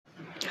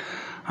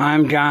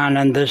I'm John,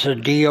 and this is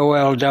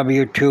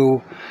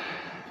DOLW2,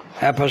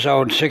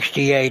 episode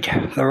 68,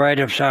 The Rite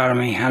of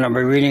Sodomy, and I'll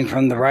be reading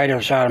from The Rite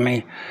of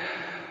Sodomy,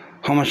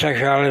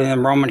 Homosexuality in the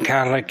Roman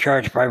Catholic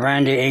Church by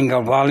Randy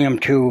Engel, Volume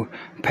 2,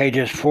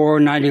 pages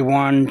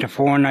 491 to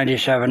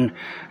 497,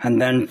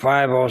 and then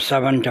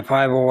 507 to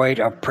 508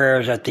 of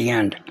prayers at the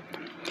end.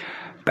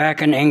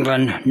 Back in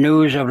England,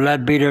 news of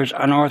Leadbeater's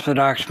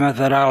unorthodox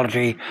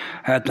methodology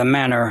at the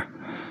manor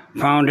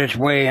found its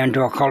way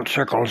into occult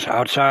circles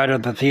outside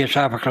of the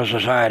Theosophical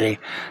Society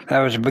that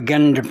was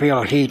beginning to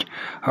feel heat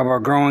of a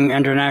growing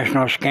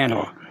international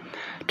scandal.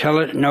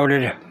 Tillett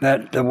noted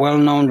that the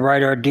well-known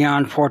writer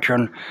Dion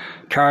Fortune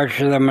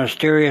charged the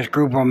mysterious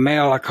group of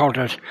male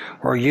occultists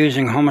were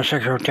using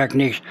homosexual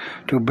techniques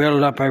to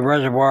build up a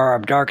reservoir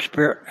of dark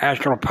spirit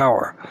astral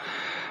power.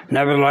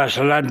 Nevertheless,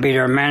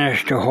 Leadbeater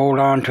managed to hold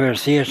on to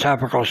his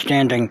theosophical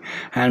standing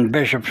and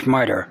bishop's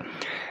mitre.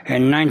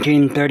 In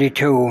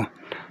 1932,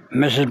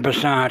 Mrs.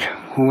 Besant,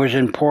 who was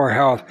in poor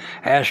health,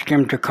 asked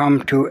him to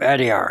come to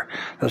Adyar.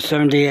 The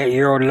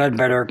 78-year-old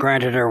Leadbeater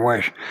granted her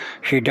wish.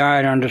 She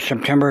died on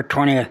September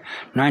 20th,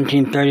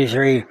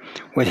 1933,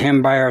 with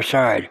him by her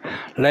side.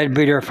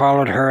 Leadbeater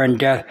followed her in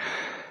death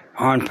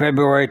on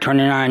February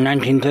 29,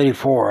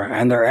 1934,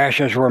 and their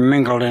ashes were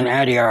mingled in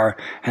Adyar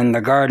in the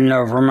Garden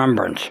of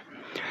Remembrance.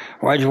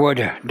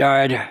 Wedgwood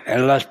died a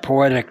less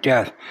poetic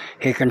death.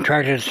 He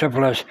contracted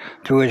syphilis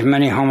through his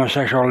many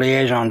homosexual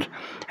liaisons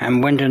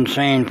and went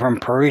insane from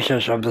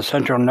paresis of the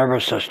central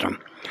nervous system.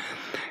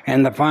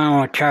 In the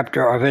final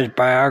chapter of his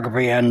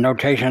biography and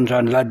notations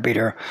on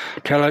Leadbeater,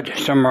 Tillett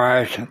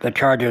summarized the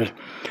charges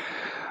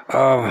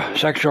of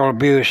sexual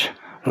abuse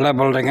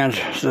leveled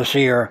against the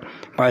seer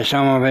by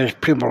some of his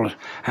pupils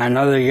and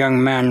other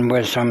young men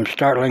with some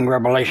startling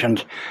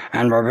revelations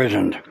and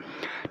revisions.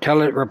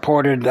 Tillett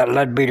reported that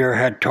Leadbeater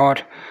had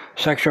taught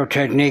sexual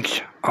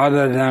techniques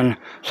other than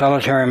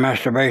solitary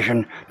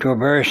masturbation to a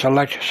very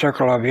select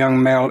circle of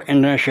young male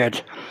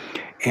initiates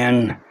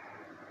in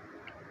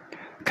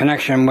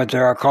connection with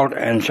their occult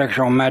and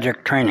sexual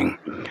magic training.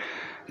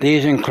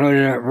 These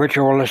included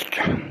ritualistic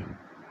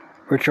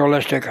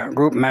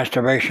group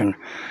masturbation.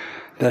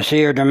 The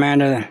seer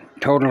demanded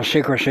total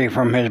secrecy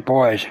from his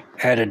boys,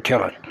 added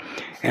Tillett.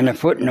 In a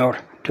footnote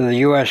to the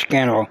U.S.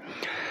 scandal,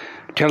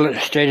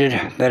 Tillett stated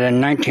that in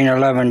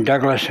 1911,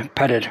 Douglas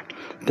Pettit,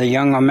 the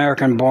young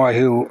American boy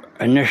who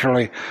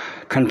initially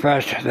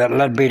confessed that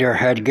Leadbeater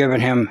had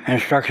given him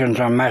instructions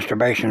on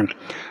masturbation,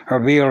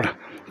 revealed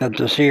that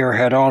the seer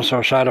had also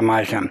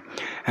sodomized him,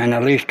 and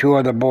at least two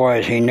other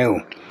boys he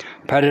knew.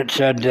 Pettit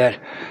said that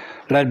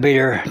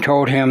Leadbeater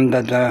told him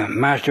that the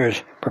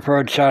masters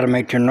preferred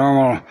sodomy to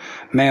normal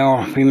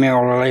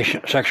male-female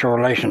sexual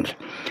relations.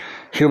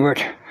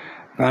 Hubert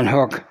Van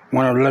Hook,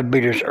 one of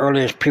Leadbeater's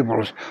earliest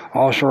pupils,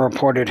 also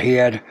reported he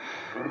had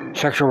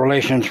sexual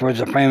relations with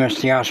the famous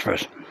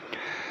Theosophist.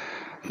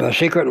 The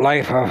Secret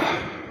Life of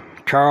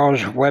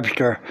Charles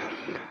Webster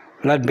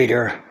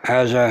Leadbeater,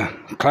 as a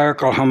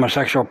clerical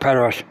homosexual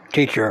pederast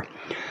teacher,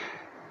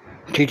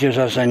 teaches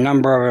us a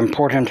number of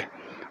important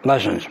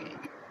lessons,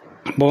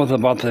 both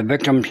about the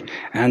victims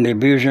and the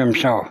abuser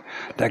himself,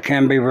 that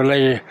can be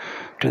related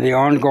to the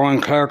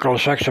ongoing clerical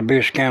sex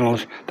abuse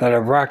scandals that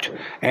have rocked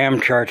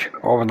Church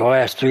over the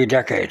last 3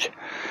 decades.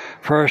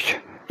 First,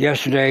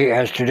 yesterday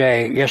as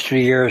today,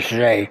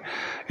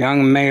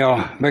 young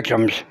male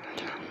victims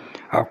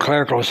of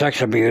clerical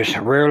sex abuse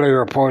rarely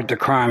report the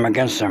crime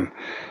against them.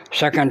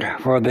 Second,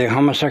 for the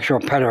homosexual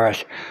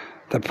pederast,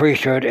 the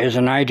priesthood is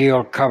an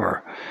ideal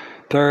cover.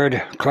 Third,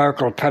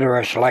 clerical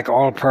pederasts, like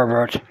all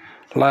perverts,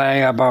 lie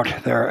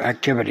about their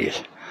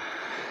activities.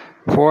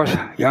 Fourth,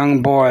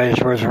 young boys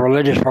with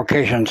religious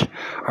vocations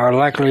are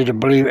likely to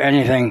believe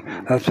anything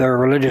that their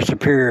religious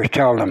superiors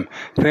tell them.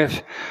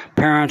 Fifth,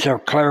 parents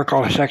of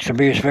clerical sex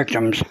abuse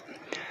victims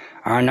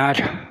are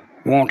not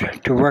wont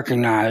to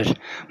recognize,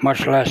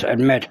 much less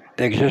admit,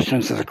 the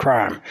existence of the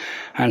crime.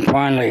 And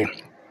finally,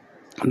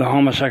 the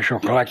homosexual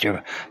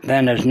collective,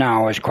 then as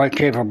now, is quite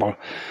capable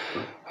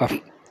of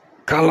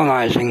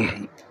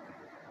colonizing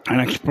and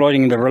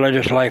exploiting the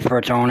religious life for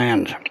its own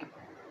ends.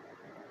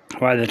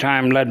 By the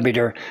time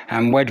Leadbeater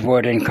and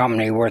Wedgwood and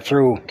company were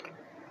through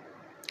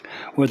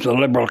with the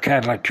liberal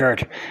Catholic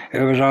Church,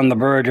 it was on the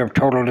verge of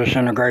total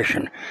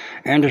disintegration.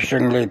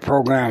 Interestingly, the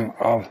program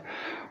of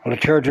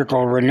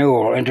liturgical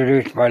renewal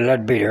introduced by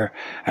Leadbeater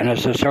and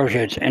his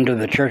associates into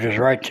the Church's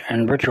rites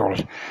and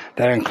rituals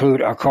that include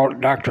occult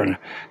doctrine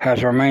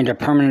has remained a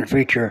permanent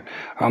feature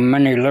of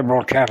many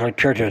liberal Catholic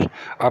churches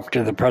up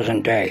to the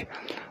present day.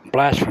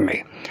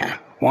 Blasphemy.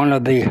 One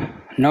of the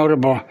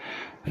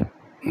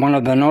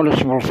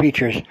noticeable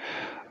features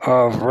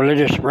of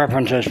religious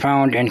references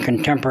found in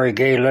contemporary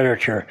gay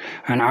literature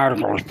and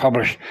articles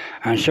published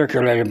and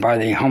circulated by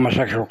the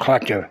homosexual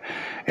collective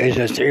is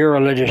its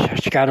irreligious,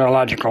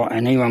 scatological,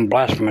 and even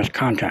blasphemous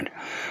content.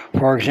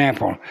 For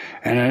example,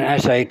 in an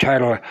essay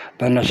titled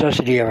The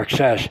Necessity of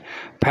Excess,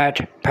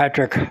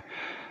 Patrick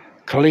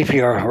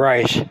Califia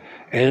Rice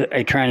is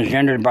a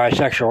transgendered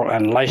bisexual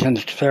and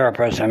licensed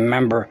therapist and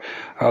member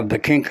of the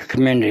kink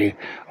community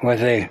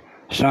with a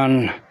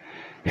son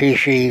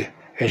she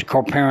is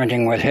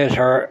co-parenting with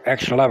her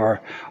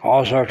ex-lover,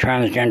 also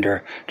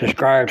transgender,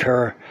 described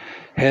her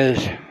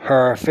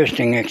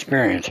fisting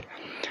experience.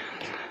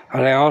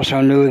 But I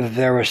also knew that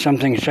there was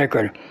something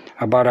sacred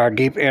about our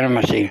deep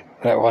intimacy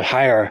that was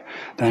higher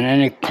than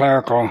any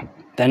chemical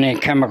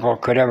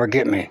could ever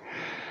get me,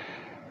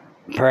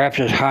 perhaps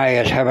as high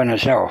as heaven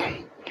itself.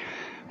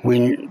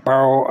 We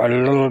borrow a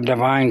little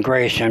divine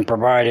grace and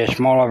provide a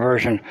smaller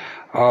version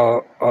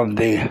of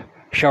the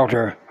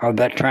shelter of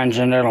that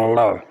transcendental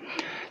love.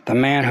 The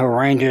man who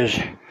ranges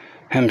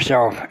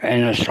himself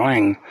in a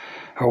sling,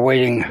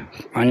 awaiting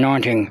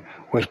anointing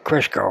with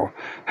Crisco,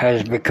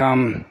 has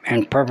become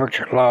in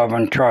perfect love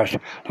and trust,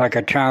 like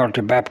a child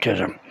to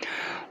baptism.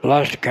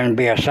 Lust can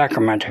be a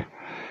sacrament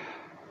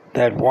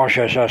that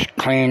washes us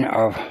clean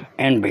of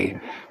envy,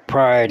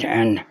 pride,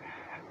 and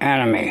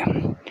enemy,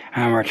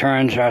 and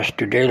returns us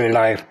to daily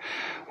life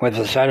with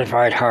a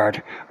satisfied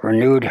heart,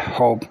 renewed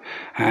hope,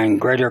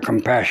 and greater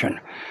compassion.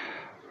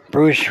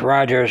 Bruce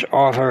Rogers,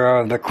 author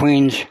of The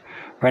Queen's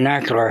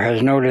Vernacular,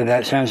 has noted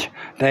that since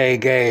they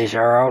gays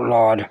are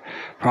outlawed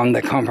from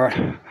the comfort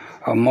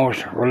of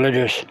most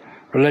religions,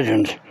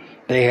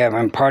 they have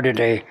imparted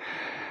a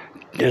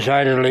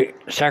decidedly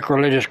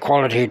sacrilegious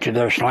quality to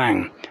their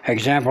slang.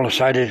 Examples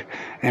cited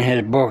in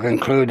his book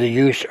include the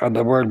use of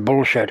the word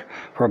bullshit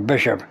for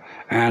bishop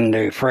and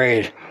the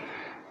phrase,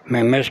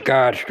 "May Miss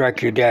God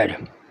strike you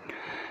dead."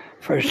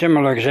 For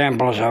similar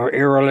examples of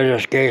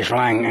irreligious gay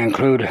slang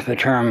include the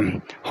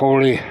term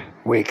Holy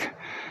Week,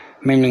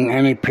 meaning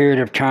any period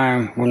of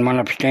time when one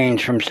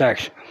abstains from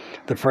sex,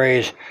 the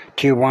phrase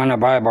Tijuana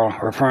Bible,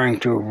 referring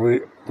to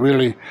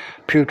really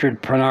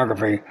putrid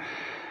pornography,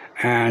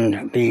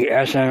 and the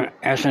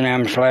S&M/B&D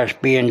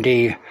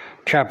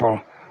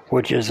Chapel,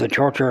 which is the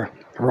torture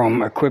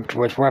room equipped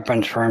with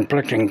weapons for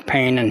inflicting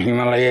pain and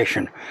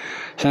humiliation.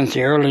 Since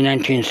the early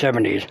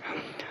 1970s,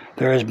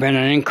 there has been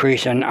an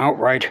increase in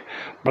outright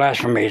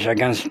blasphemies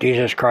against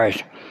Jesus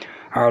Christ,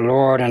 our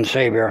Lord and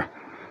Savior,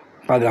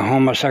 by the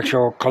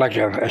homosexual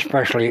collective,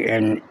 especially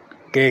in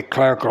gay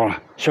clerical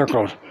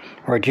circles,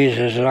 where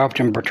Jesus is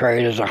often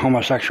portrayed as a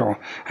homosexual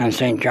and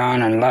St.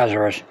 John and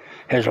Lazarus,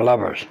 his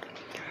lovers.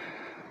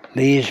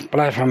 These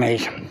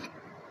blasphemies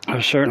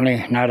are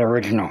certainly not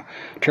original.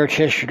 Church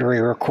history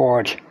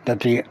records that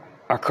the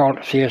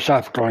occult,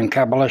 theosophical, and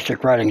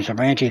Kabbalistic writings of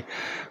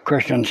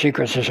anti-Christian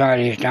secret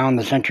societies down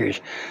the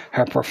centuries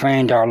have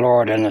profaned our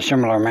Lord in a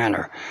similar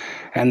manner.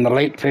 In the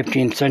late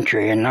 15th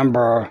century, a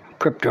number of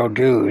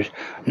crypto-Jews,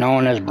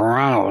 known as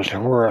Marranos,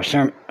 who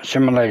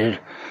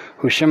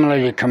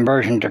simulated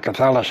conversion to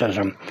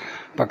Catholicism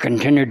but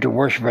continued to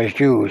worship as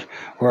Jews,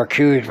 were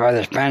accused by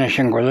the Spanish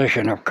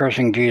Inquisition of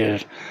cursing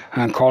Jesus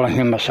and calling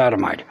him a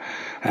sodomite.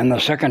 In the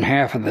second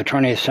half of the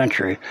 20th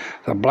century,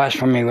 the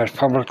blasphemy was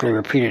publicly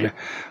repeated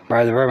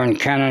by the Reverend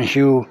Canon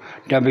Hugh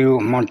W.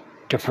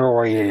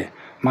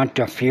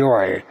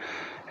 Montefiore,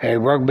 a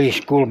rugby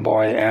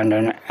schoolboy and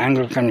an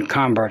Anglican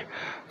convert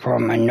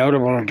from a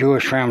notable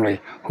Jewish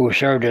family who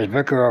served as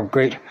vicar of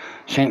Great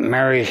St.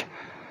 Mary's,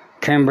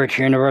 Cambridge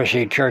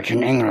University Church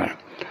in England.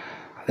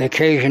 The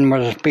occasion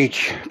was a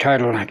speech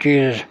titled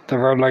Jesus, the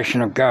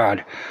Revelation of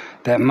God,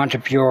 that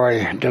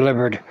Montefiore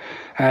delivered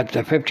at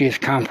the 50th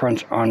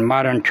Conference on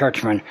Modern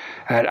Churchmen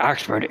at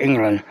Oxford,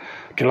 England,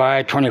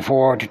 July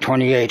 24 to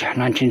 28,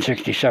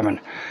 1967.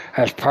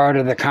 As part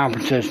of the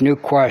conference's new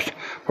quest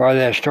for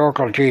the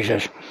historical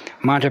Jesus,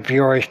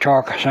 Montefiore's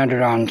talk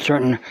centered on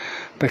certain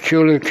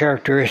peculiar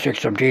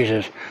characteristics of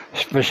Jesus,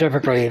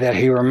 specifically that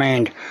he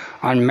remained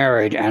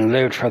unmarried and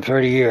lived for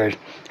 30 years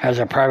as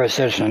a private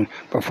citizen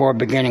before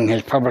beginning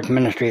his public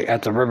ministry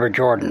at the River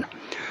Jordan.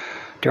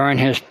 During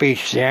his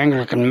speech, the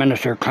Anglican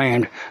minister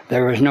claimed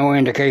there was no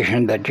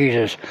indication that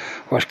Jesus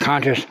was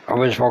conscious of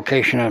his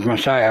vocation as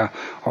Messiah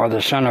or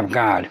the Son of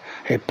God,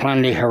 a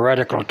plainly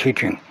heretical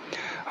teaching.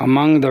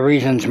 Among the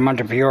reasons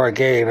Montefiore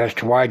gave as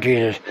to why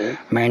Jesus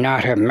may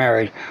not have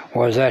married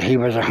was that he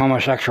was a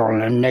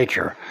homosexual in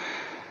nature.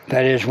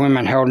 That is,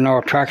 women held no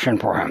attraction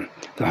for him.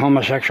 The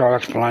homosexual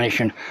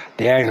explanation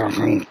the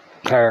Anglican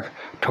cleric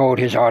told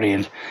his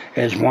audience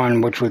is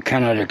one which we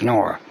cannot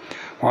ignore.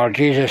 While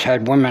Jesus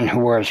had women who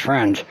were his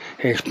friends,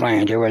 he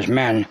explained, it was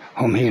men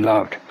whom he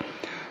loved.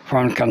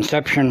 From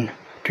conception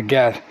to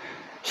death,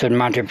 said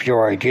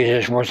Montefiore,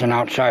 Jesus was an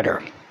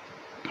outsider.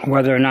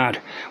 Whether or not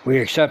we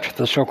accept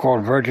the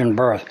so-called virgin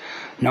birth,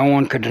 no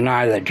one could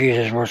deny that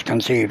Jesus was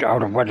conceived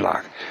out of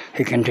wedlock,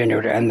 he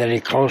continued, and that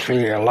he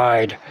closely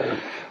allied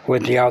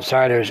with the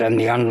outsiders and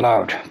the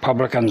unloved,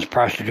 publicans,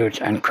 prostitutes,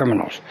 and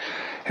criminals.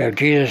 If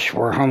Jesus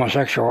were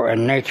homosexual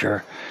in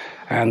nature,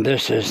 and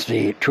this is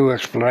the true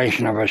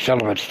explanation of a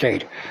celibate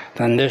state,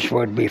 then this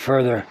would be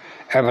further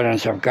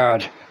evidence of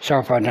God's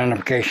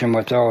self-identification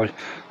with those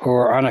who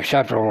are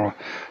unacceptable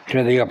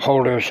to the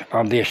upholders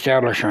of the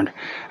establishment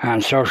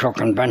and social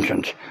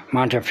conventions,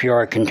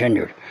 Montefiore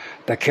continued.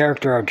 The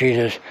character of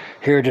Jesus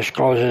here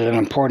discloses an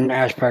important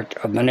aspect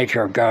of the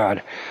nature of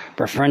God,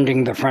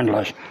 befriending the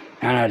friendless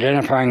and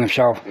identifying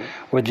himself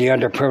with the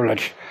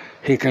underprivileged.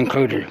 He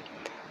concluded,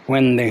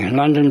 when the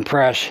London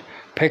press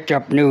picked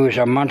up news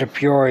of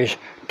Montefiore's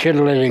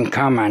titillating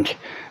comments,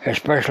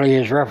 especially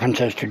his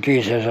references to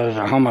Jesus as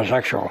a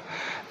homosexual,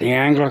 the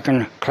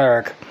Anglican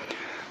cleric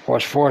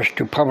was forced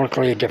to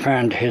publicly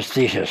defend his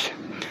thesis.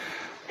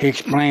 He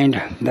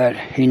explained that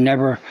he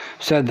never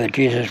said that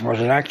Jesus was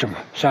an active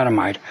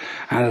sodomite,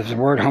 and that the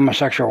word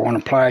homosexual, when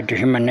applied to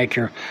human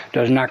nature,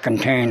 does not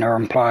contain or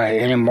imply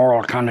any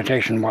moral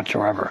connotation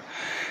whatsoever.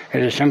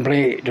 It is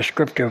simply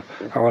descriptive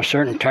of a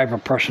certain type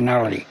of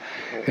personality.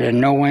 It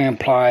in no way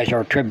implies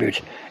or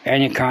attributes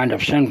any kind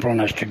of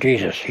sinfulness to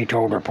Jesus, he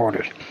told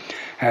reporters.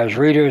 As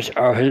readers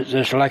of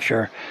this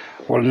lecture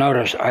will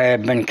notice, I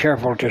have been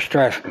careful to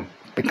stress,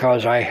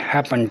 because I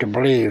happen to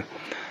believe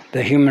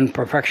the human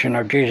perfection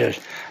of Jesus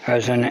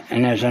as in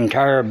his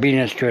entire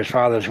obedience to his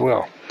Father's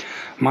will.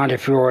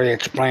 Montefiore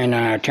explained in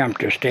an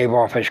attempt to stave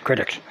off his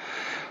critics.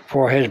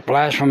 For his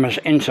blasphemous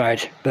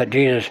insights that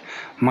Jesus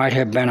might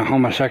have been a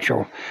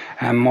homosexual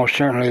and most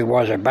certainly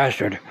was a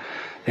bastard,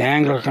 the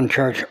Anglican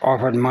Church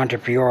offered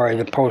Montefiore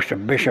the post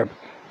of Bishop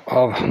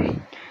of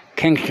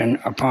Kingston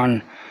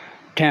upon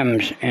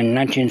Thames in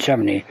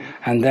 1970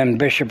 and then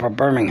Bishop of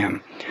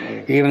Birmingham,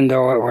 even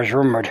though it was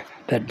rumored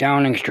that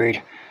Downing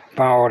Street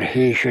vowed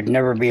he should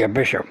never be a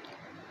bishop.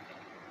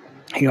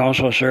 He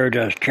also served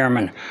as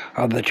chairman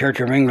of the Church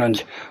of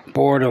England's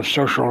Board of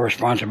Social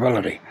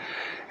Responsibility.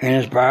 In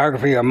his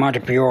biography of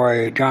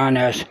Montefiore, John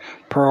S.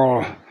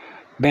 Pearl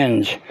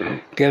Binns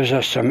gives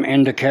us some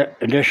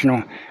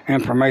additional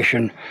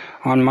information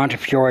on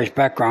Montefiore's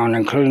background,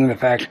 including the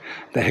fact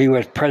that he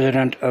was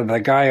president of the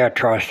Gaia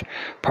Trust,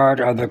 part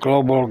of the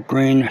global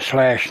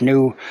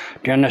green/new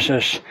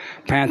Genesis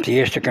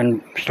pantheistic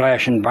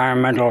 /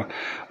 environmental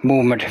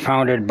movement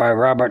founded by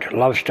Robert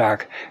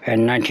Lovestock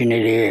in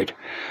 1988.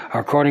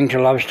 According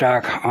to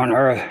Lovestock, on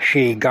Earth,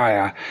 she,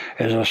 Gaia,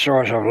 is the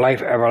source of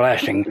life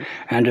everlasting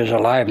and is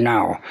alive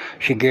now.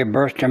 She gave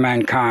birth to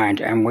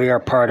mankind, and we are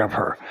part of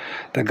her.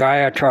 The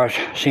Gaia Trust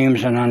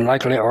seems an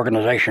unlikely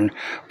organization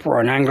for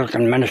an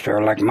Anglican minister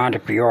like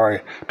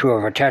Montefiore to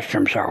have attached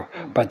himself,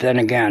 but then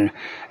again,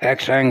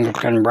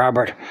 ex-Anglican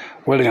Robert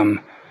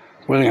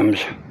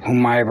Williams,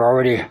 whom I have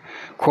already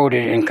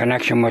quoted in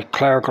connection with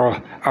clerical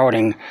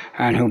outing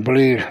and who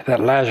believed that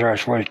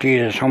Lazarus was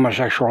Jesus'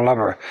 homosexual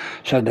lover,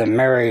 said that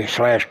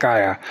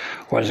Mary/Gaia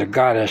was a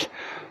goddess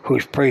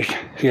whose priest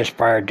he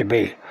aspired to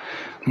be.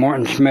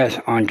 Morton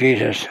Smith on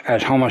Jesus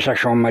as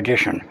homosexual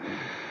magician.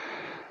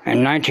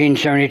 In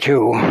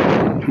 1972,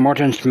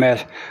 Morton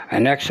Smith,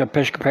 an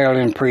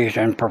ex-Episcopalian priest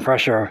and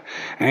professor of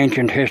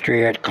ancient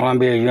history at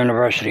Columbia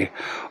University,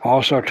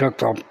 also took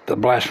the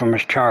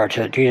blasphemous charge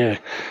that Jesus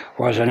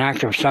was an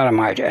active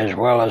sodomite as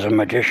well as a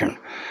magician.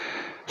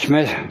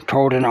 Smith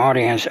told an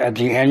audience at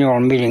the annual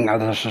meeting of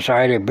the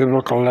Society of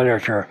Biblical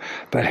Literature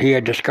that he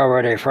had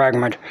discovered a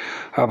fragment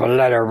of a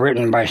letter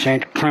written by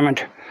St.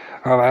 Clement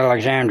of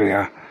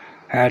Alexandria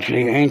at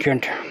the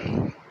ancient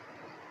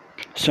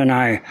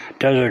Sinai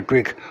Desert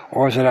Greek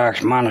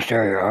Orthodox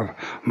monastery of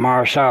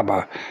Mar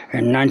Saba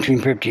in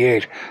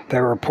 1958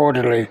 that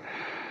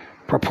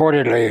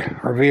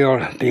purportedly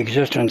revealed the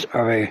existence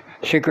of a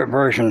secret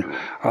version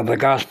of the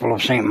Gospel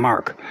of St.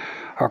 Mark.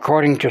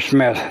 According to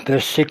Smith,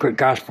 this secret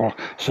gospel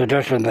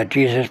suggested that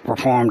Jesus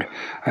performed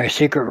a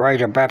secret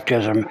rite of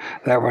baptism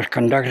that was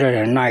conducted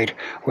at night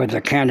with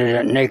the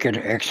candidate naked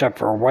except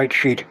for a white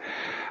sheet,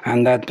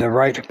 and that the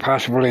rite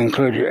possibly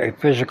included a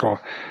physical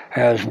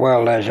as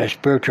well as a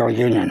spiritual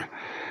union.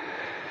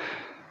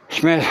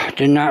 Smith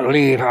did not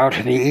leave out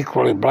the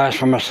equally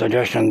blasphemous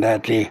suggestion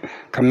that the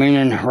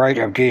communion rite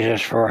of Jesus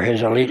for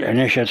his elite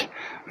initiates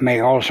may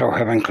also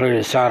have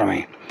included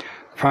sodomy.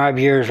 5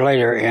 years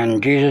later, in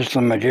Jesus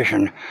the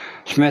Magician,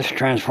 Smith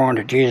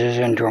transformed Jesus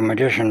into a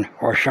magician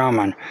or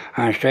shaman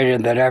and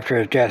stated that after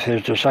his death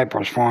his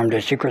disciples formed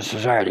a secret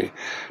society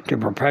to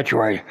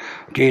perpetuate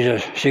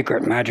Jesus'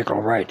 secret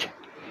magical rites.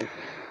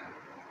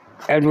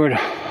 Edward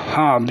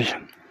Hobbs,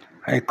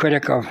 a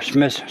critic of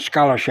Smith's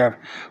scholarship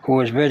who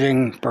was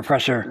visiting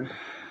Professor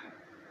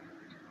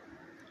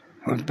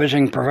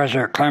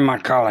at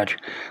Claremont College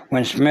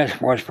when Smith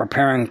was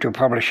preparing to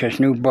publish his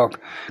new book,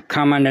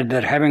 commented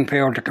that having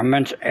failed to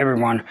convince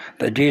everyone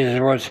that Jesus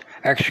was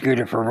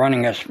executed for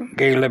running a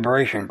gay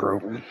liberation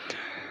group,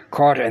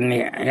 caught in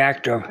the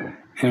act of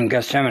in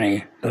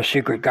Gethsemane, the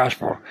secret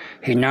gospel,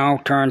 he now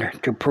turned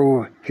to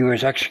prove he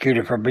was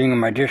executed for being a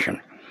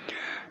magician.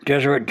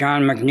 Jesuit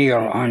John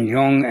McNeill on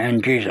Jung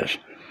and Jesus.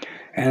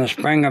 In the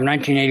spring of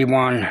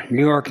 1981,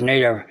 New York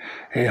native,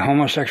 a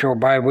homosexual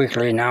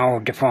biweekly now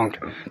defunct,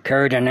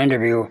 carried an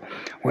interview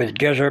with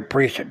Jesuit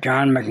priest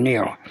John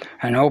McNeill,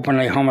 an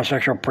openly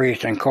homosexual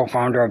priest and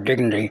co-founder of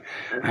Dignity,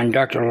 and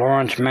Dr.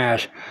 Lawrence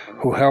Mass,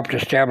 who helped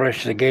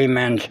establish the gay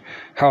men's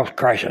health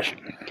crisis.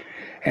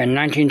 In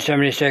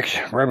 1976,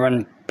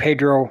 Reverend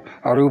Pedro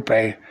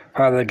Arupe,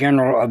 Father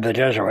General of the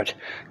Jesuits,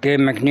 gave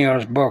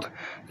McNeill's book,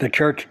 The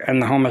Church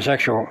and the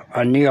Homosexual,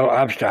 a nihil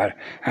obstat,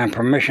 and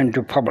permission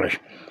to publish,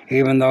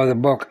 even though the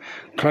book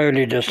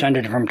clearly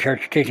descended from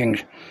church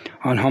teachings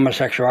on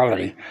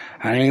homosexuality,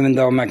 and even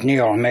though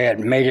McNeill may have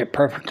made it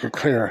perfectly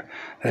clear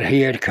that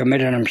he had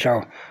committed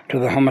himself to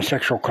the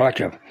homosexual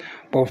collective.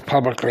 both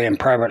publicly and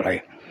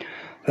privately.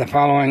 The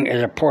following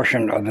is a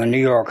portion of the New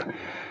York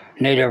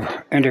native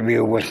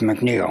interview with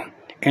McNeil.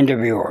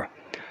 Interviewer: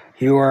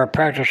 You are a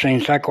practicing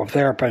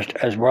psychotherapist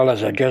as well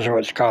as a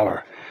Jesuit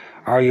scholar.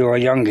 Are you a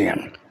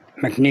Jungian?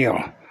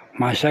 McNeil: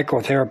 My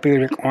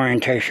psychotherapeutic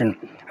orientation,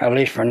 at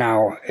least for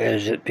now,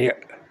 is in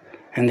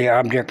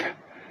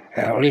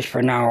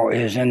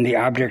the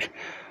object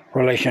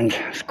relations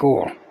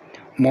school,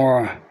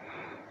 more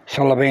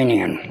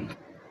Sullivanian.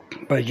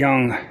 But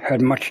Jung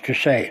had much to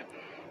say.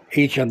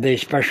 Each of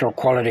these special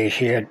qualities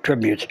he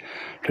attributes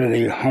to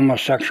the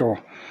homosexual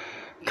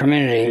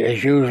community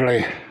is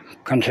usually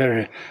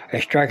considered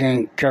a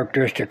striking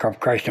characteristic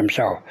of Christ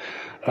himself,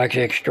 like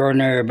the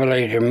extraordinary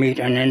ability to meet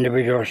an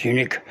individual's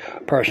unique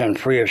person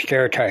free of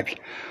stereotypes,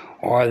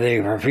 or the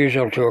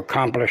refusal to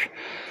accomplish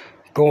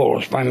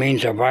goals by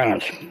means of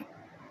violence.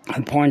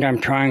 The point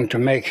I'm trying to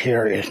make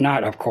here is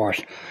not, of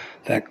course,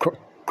 that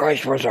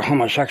Christ was a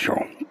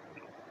homosexual,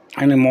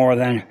 any more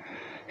than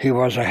he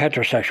was a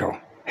heterosexual.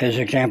 His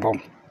example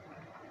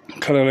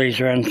clearly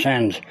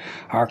transcends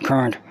our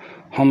current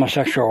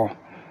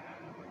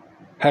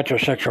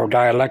homosexual-heterosexual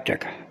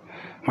dialectic.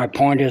 My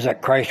point is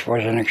that Christ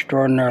was an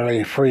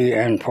extraordinarily free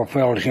and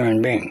fulfilled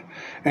human being.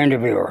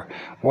 Interviewer: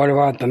 What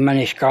about the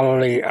many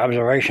scholarly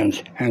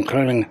observations,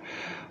 including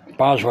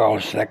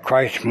Boswell's, that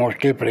Christ's most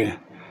deeply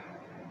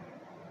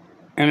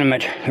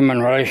intimate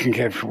human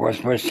relationships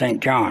was with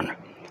St. John?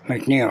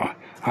 McNeil: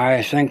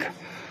 I think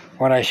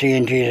what I see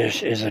in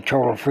Jesus is the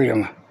total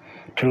freedom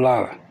to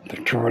love,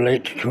 to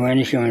relate to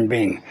any human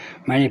being.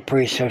 Many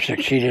priests have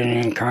succeeded in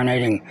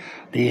incarnating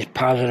these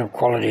positive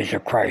qualities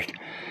of Christ.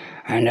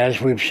 And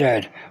as we've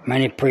said,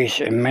 many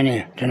priests in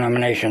many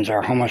denominations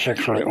are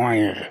homosexually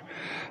oriented.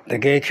 The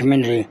gay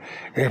community,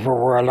 if it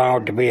were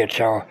allowed to be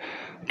itself,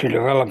 to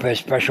develop its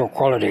special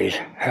qualities,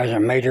 has a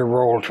major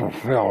role to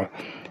fulfill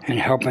in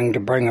helping to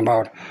bring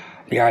about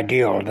the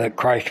ideal that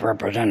Christ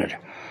represented.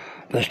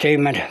 The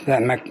statement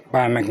that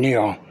by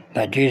McNeil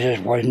that Jesus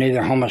was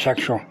neither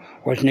heterosexual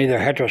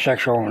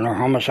nor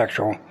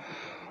homosexual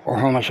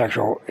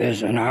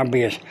is an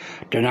obvious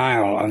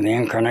denial of the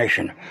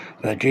incarnation,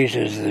 that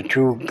Jesus is the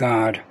true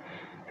God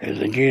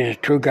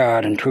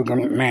and true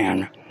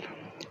man,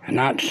 and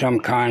not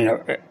some kind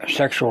of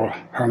sexual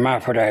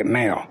hermaphrodite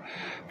male.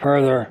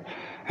 Further,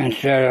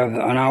 instead of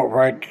an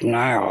outright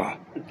denial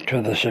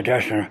to the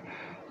suggestion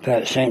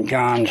that St.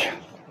 John's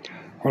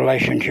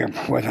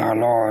relationship with our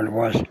Lord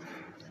was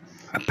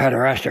a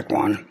pederastic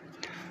one,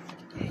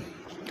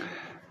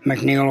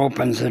 McNeil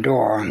opens the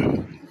door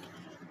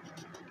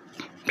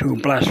to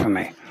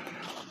blasphemy.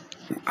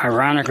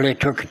 Ironically, it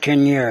took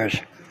 10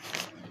 years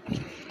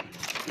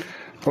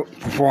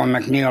before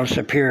McNeil's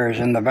superiors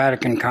in the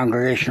Vatican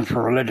Congregation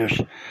for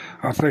Religious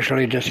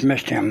officially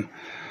dismissed him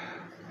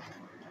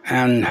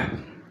and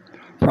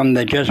from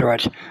the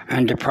Jesuits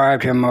and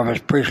deprived him of his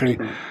priestly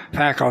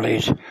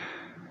faculties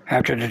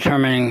after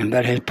determining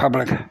that his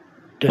public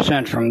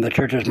dissent from the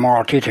Church's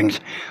moral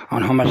teachings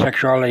on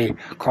homosexuality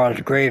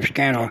caused grave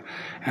scandal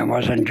and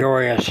was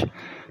injurious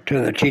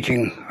to the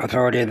teaching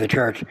authority of the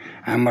Church,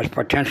 and was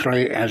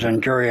potentially as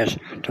injurious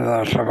to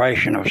the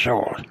salvation of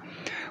souls.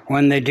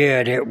 When they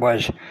did, it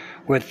was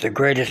with the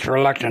greatest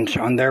reluctance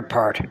on their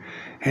part.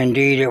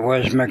 Indeed, it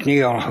was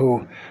McNeil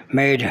who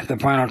made the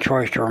final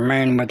choice to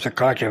remain with the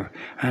collective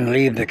and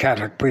leave the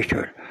Catholic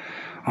priesthood.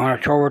 On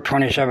October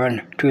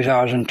 27,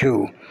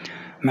 2002,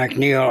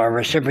 McNeil, a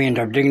recipient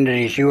of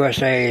Dignity's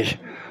USA's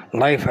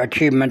Life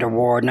Achievement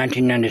Award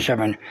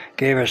 1997,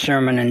 gave a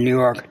sermon in New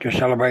York to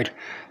celebrate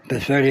the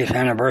 30th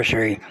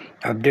anniversary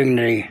of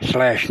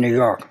Dignity/New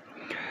York.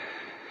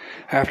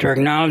 After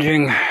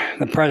acknowledging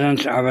the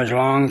presence of his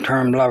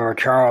long-term lover,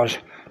 Charles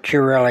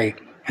Chiarelli,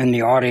 in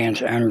the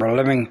audience and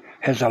reliving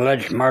his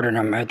alleged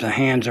martyrdom at the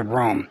hands of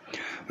Rome,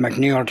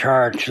 McNeil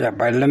charged that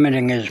by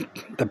limiting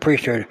the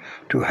priesthood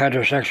to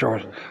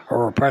heterosexuals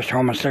or repressed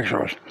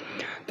homosexuals,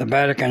 the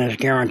Vatican is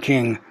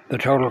guaranteeing the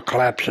total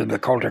collapse of the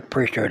cultic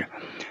priesthood,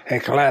 a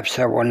collapse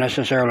that will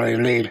necessarily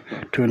lead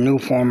to a new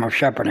form of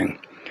shepherding.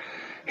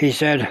 He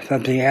said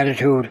that the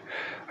attitude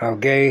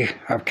of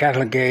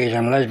Catholic gays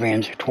and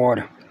lesbians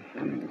toward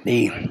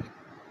the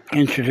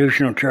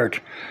institutional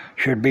church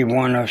should be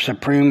one of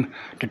supreme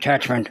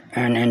detachment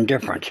and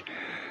indifference,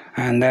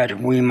 and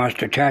that we must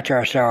detach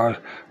ourselves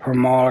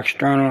from all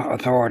external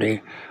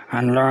authority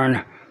and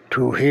learn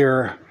to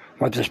hear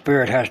what the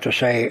Spirit has to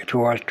say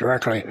to us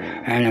directly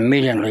and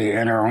immediately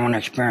in our own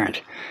experience.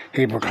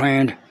 He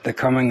proclaimed the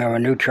coming of a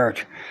new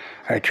church,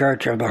 a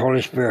church of the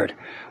Holy Spirit,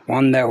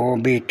 one that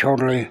will be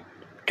totally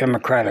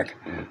democratic,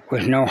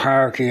 with no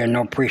hierarchy and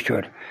no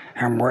priesthood,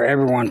 and where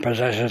everyone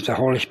possesses the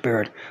Holy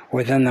Spirit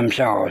within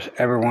themselves,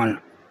 everyone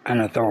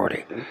an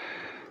authority.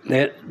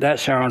 That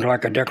sounds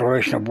like a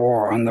declaration of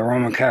war on the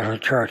Roman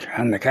Catholic Church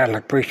and the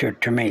Catholic priesthood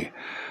to me.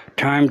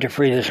 Time to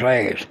free the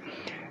slaves.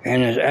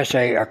 In his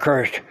essay,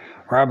 Accursed,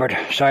 Robert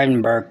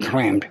Seidenberg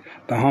claimed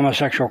the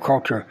homosexual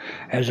culture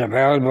is a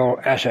valuable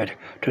asset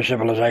to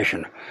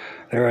civilization.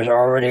 There is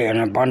already an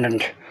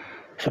abundant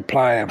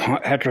supply of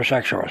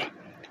heterosexuals,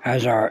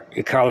 as our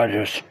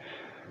ecologists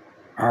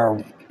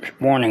are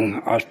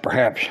warning us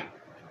perhaps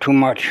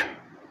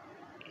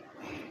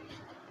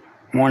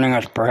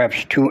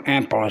too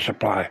ample a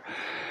supply.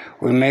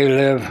 We may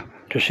live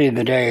to see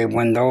the day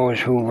when those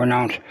who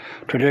renounce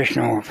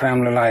traditional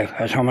family life,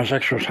 as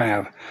homosexuals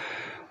have,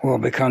 will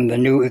become the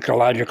new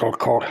ecological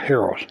cult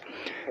heroes.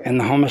 In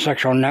the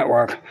Homosexual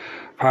Network,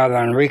 Father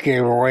Enrique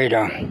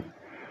Rueda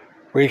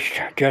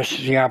reached just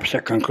the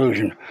opposite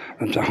conclusion,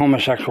 that the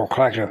homosexual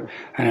collective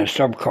and its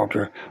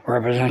subculture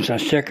represents a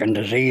sick and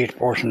diseased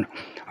portion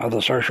of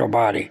the social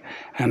body,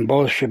 and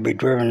both should be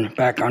driven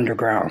back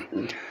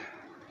underground.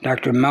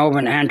 Dr.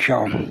 Melvin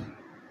Anschel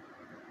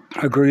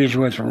agrees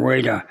with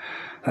Rueda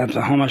that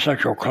the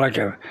homosexual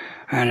collective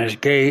and its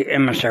gay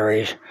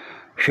emissaries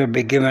should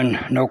be given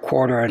no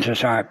quarter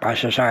by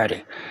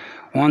society.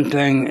 One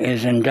thing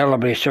is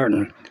indelibly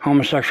certain: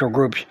 homosexual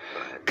groups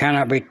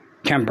cannot be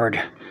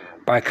tempered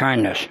by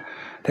kindness.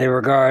 They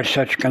regard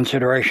such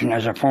consideration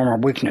as a form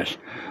of weakness.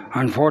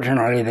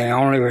 Unfortunately, they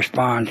only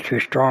respond to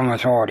strong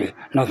authority,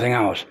 nothing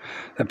else.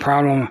 The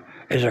problem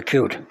is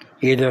acute.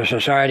 Either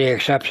society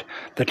accepts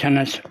the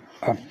tenets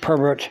of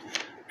perverts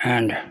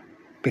and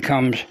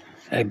becomes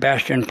a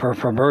bastion for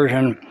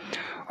perversion,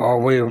 or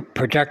we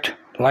protect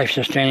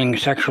life-sustaining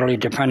sexuality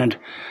dependent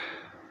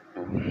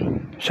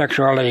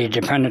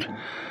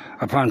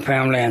upon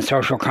family and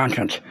social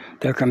conscience.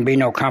 There can be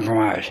no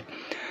compromise.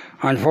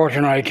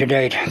 Unfortunately, to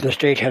date, the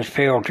state has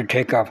failed to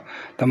take up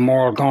the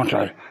moral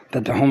gauntlet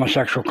that the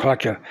homosexual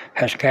collective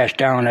has cast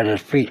down at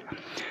its feet.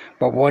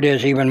 But what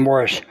is even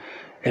worse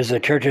is the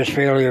Church's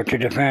failure to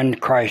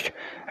defend Christ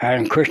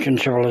and Christian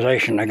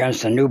civilization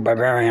against the new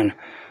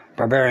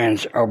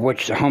barbarians of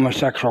which the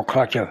homosexual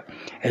collective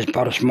is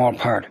but a small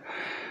part.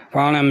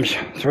 Volumes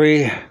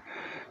 3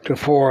 to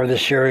 4 of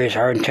this series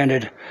are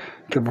intended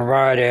to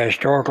provide a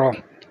historical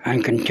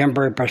and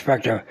contemporary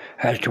perspective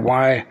as to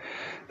why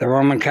the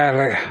Roman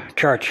Catholic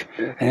Church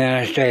in the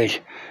United States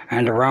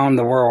and around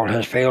the world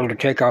has failed to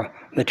take up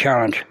the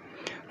challenge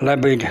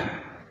levied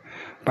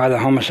by the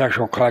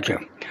homosexual collective.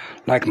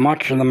 Like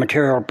much of the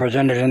material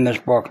presented in this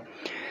book,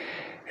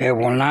 it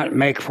will not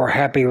make for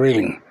happy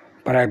reading,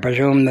 but I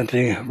presume that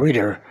the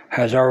reader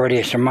has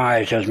already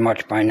surmised as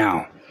much by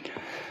now.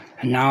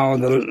 And now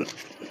the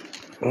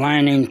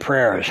lining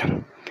prayers,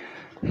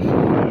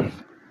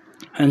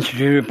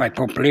 instituted by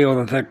Pope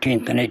Leo XIII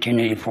in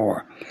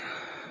 1884.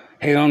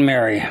 Hail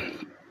Mary,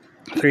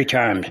 3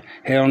 times.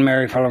 Hail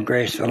Mary, full of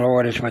grace, the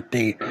Lord is with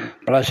thee.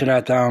 Blessed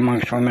art thou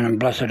amongst women, and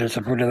blessed is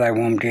the fruit of thy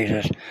womb,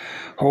 Jesus.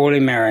 Holy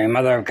Mary,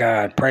 Mother of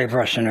God, pray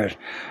for us sinners,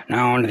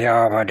 now and at the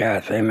hour of our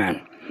death.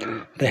 Amen.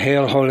 The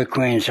Hail, Holy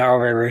Queen,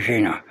 Salve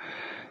Regina.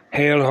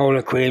 Hail,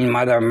 Holy Queen,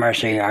 Mother of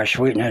Mercy, our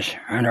sweetness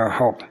and our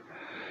hope.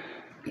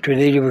 To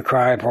thee do we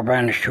cry, poor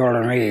banished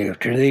children of Eve.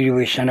 To thee do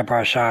we send up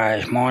our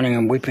sighs, mourning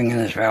and weeping in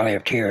this valley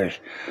of tears.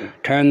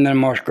 Turn then,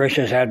 most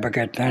gracious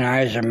Advocate, thine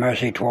eyes of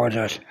mercy towards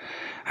us,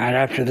 and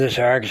after this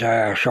our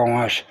exile, show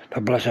us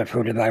the blessed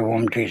fruit of thy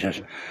womb, Jesus.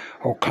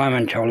 O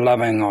clement, O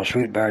loving, O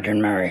sweet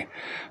Virgin Mary,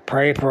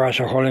 pray for us,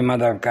 O Holy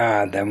Mother of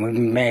God, that we be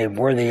made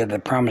worthy of the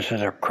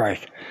promises of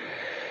Christ.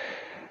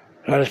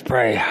 Let us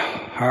pray.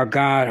 Our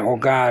God, O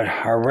God,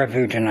 our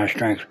refuge and our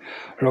strength,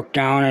 look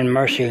down in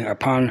mercy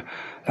upon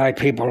thy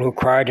people who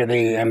cry to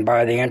thee, and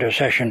by the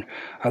intercession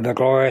of the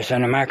glorious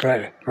and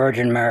immaculate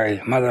Virgin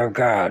Mary, Mother of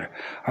God,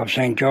 of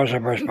Saint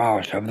Joseph her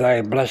spouse, of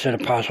thy blessed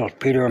apostles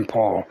Peter and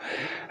Paul,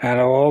 and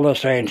of all the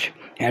saints,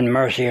 in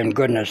mercy and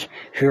goodness,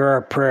 hear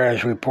our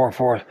prayers we pour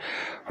forth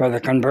for the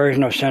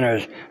conversion of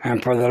sinners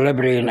and for the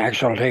liberty and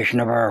exaltation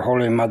of our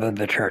Holy Mother,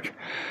 the Church.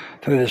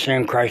 Through the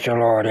same Christ our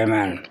Lord.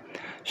 Amen.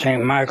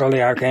 Saint Michael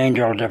the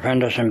Archangel,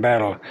 defend us in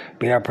battle.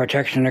 Be our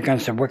protection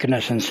against the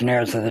wickedness and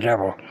snares of the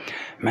devil.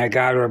 May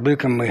God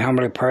rebuke him, we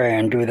humbly pray,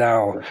 and do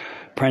thou,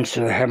 Prince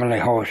of the heavenly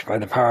host, by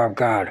the power of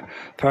God,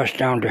 thrust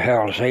down to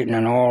hell Satan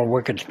and all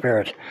wicked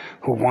spirits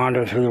who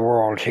wander through the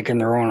world seeking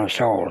the ruin of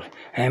souls.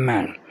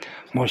 Amen.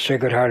 Most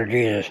Sacred Heart of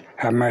Jesus,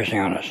 have mercy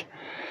on us.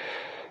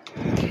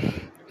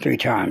 3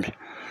 times.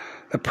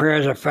 The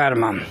prayers of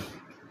Fatima.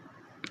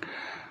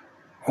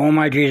 O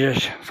my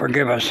Jesus,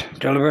 forgive us,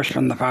 deliver us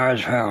from the fires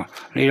of hell,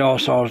 lead all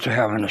souls to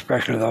heaven,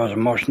 especially those in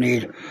most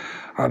need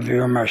of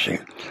your mercy.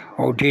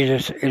 O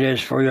Jesus, it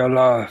is for your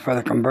love, for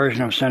the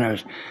conversion of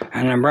sinners,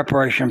 and in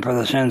reparation for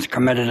the sins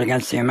committed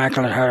against the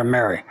Immaculate Heart of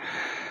Mary.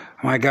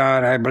 My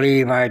God, I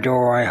believe, I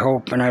adore, I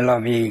hope, and I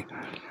love thee.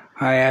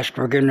 I ask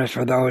forgiveness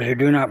for those who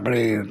do not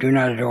believe, do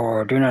not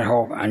adore, do not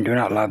hope, and do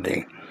not love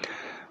thee.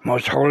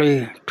 Most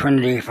Holy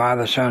Trinity,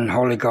 Father, Son,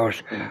 Holy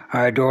Ghost,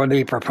 I adore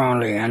thee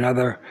profoundly, and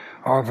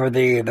offer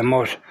thee the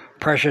most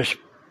precious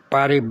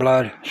body,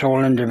 blood,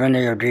 soul, and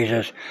divinity of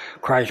Jesus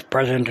Christ,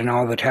 present in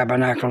all the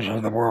tabernacles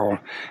of the world,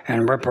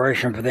 in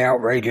reparation for the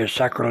outrages,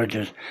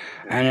 sacrileges,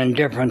 and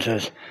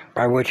indifferences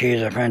by which he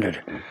is offended,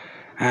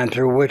 and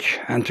through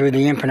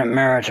the infinite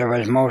merits of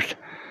his most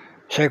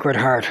Sacred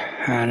Heart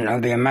and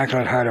of the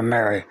Immaculate Heart of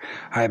Mary,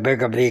 I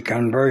beg of thee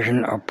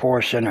conversion of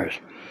poor sinners.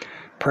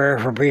 Prayer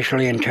for peaceful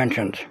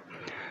intentions.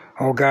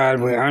 O God,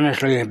 we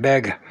earnestly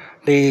beg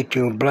thee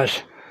to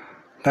bless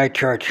thy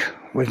church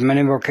with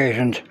many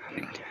vocations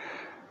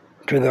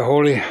to the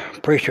holy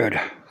priesthood,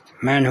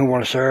 men who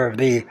will serve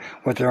thee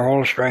with their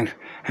whole strength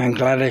and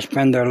gladly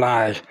spend their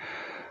lives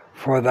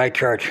for thy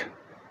church,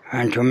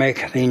 and to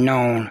make thee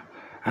known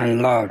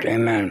and loved.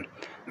 Amen.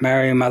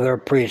 Mary, Mother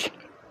of Priests,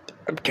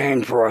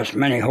 obtain for us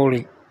many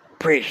holy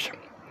priests.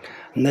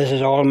 And this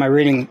is all my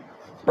reading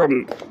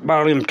from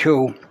Volume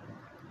 2.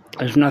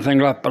 There's nothing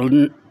left but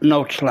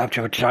notes left,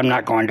 which I'm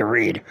not going to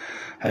read.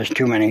 There's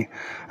too many.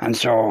 And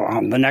so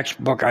the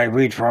next book I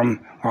read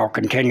from, I'll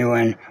continue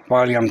in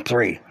Volume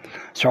 3.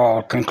 So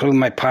I'll conclude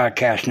my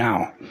podcast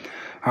now.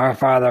 Our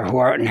Father, who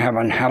art in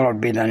heaven, hallowed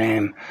be thy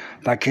name.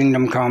 Thy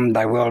kingdom come,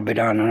 thy will be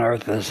done on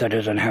earth as it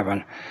is in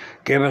heaven.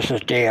 Give us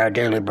this day our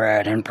daily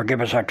bread, and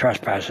forgive us our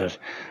trespasses,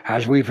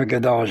 as we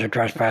forgive those who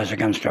trespass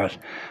against us.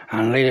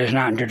 And lead us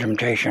not into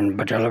temptation,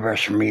 but deliver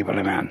us from evil.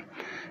 Amen.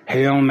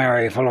 Hail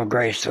Mary, full of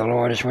grace, the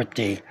Lord is with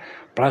thee.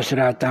 Blessed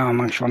art thou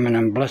amongst women,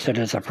 and blessed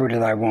is the fruit of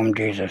thy womb,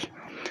 Jesus.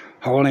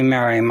 Holy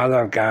Mary,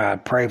 Mother of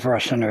God, pray for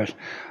us sinners,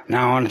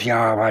 now and at the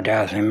hour of our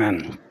death.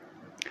 Amen.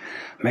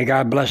 May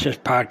God bless this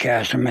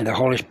podcast, and may the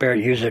Holy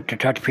Spirit use it to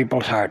touch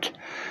people's hearts.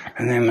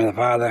 In the name of the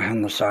Father,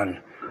 and the Son,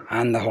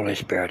 and the Holy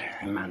Spirit.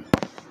 Amen.